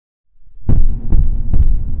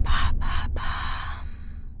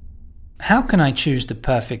How can I choose the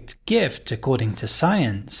perfect gift according to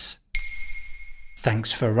science?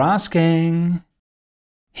 Thanks for asking.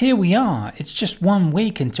 Here we are, it's just 1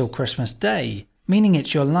 week until Christmas Day, meaning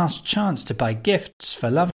it's your last chance to buy gifts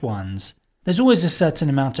for loved ones. There's always a certain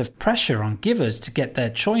amount of pressure on givers to get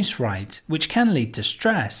their choice right, which can lead to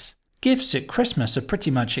stress. Gifts at Christmas are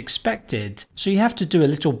pretty much expected, so you have to do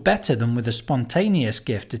a little better than with a spontaneous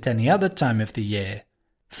gift at any other time of the year.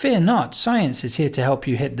 Fear not, science is here to help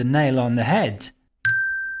you hit the nail on the head.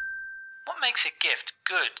 What makes a gift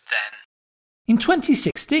good, then? In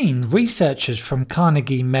 2016, researchers from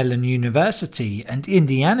Carnegie Mellon University and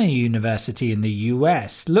Indiana University in the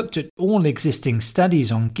US looked at all existing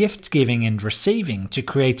studies on gift giving and receiving to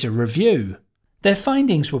create a review. Their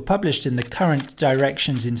findings were published in the Current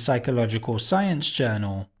Directions in Psychological Science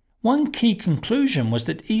journal. One key conclusion was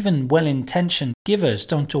that even well-intentioned givers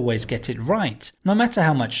don't always get it right, no matter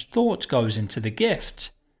how much thought goes into the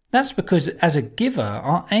gift. That's because as a giver,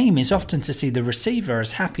 our aim is often to see the receiver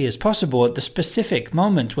as happy as possible at the specific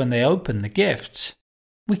moment when they open the gift.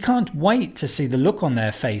 We can't wait to see the look on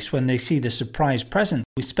their face when they see the surprise present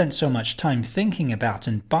we spent so much time thinking about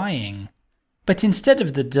and buying. But instead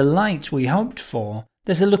of the delight we hoped for,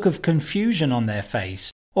 there's a look of confusion on their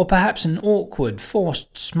face, or perhaps an awkward,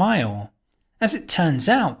 forced smile. As it turns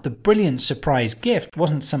out, the brilliant surprise gift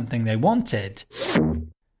wasn't something they wanted.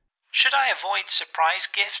 Should I avoid surprise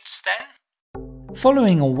gifts then?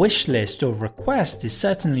 Following a wish list or request is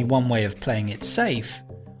certainly one way of playing it safe.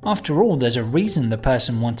 After all, there's a reason the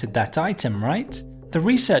person wanted that item, right? The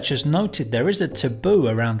researchers noted there is a taboo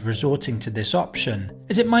around resorting to this option,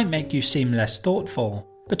 as it might make you seem less thoughtful.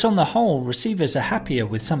 But on the whole, receivers are happier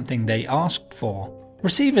with something they asked for.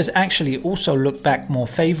 Receivers actually also look back more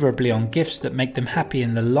favourably on gifts that make them happy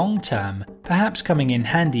in the long term, perhaps coming in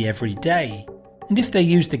handy every day. And if they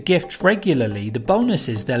use the gift regularly, the bonus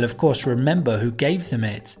is they'll of course remember who gave them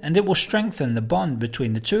it, and it will strengthen the bond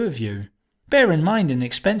between the two of you. Bear in mind, an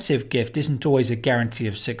expensive gift isn't always a guarantee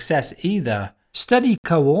of success either. Study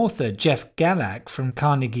co-author Jeff Gallak from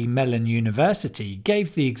Carnegie Mellon University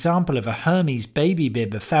gave the example of a Hermes baby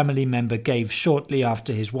bib a family member gave shortly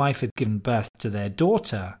after his wife had given birth to their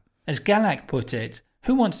daughter. As Gallak put it,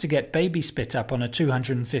 who wants to get baby spit up on a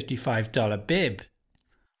 $255 bib?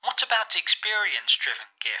 What about experience-driven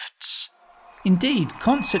gifts? Indeed,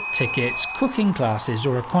 concert tickets, cooking classes,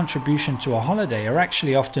 or a contribution to a holiday are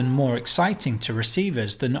actually often more exciting to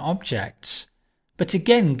receivers than objects. But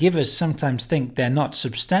again, givers sometimes think they're not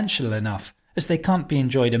substantial enough, as they can't be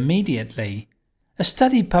enjoyed immediately. A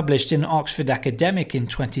study published in Oxford Academic in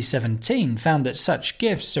 2017 found that such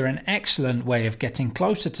gifts are an excellent way of getting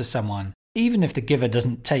closer to someone, even if the giver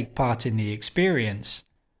doesn't take part in the experience.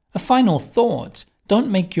 A final thought: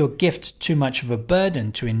 don't make your gift too much of a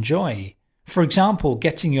burden to enjoy. For example,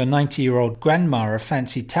 getting your 90-year-old grandma a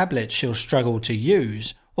fancy tablet she'll struggle to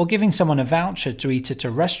use, or giving someone a voucher to eat at a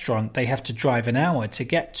restaurant they have to drive an hour to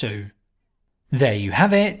get to. There you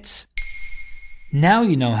have it. Now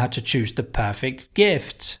you know how to choose the perfect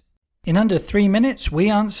gift. In under 3 minutes, we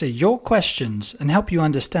answer your questions and help you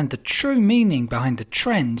understand the true meaning behind the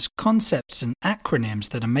trends, concepts, and acronyms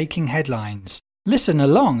that are making headlines. Listen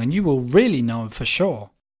along and you will really know for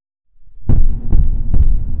sure.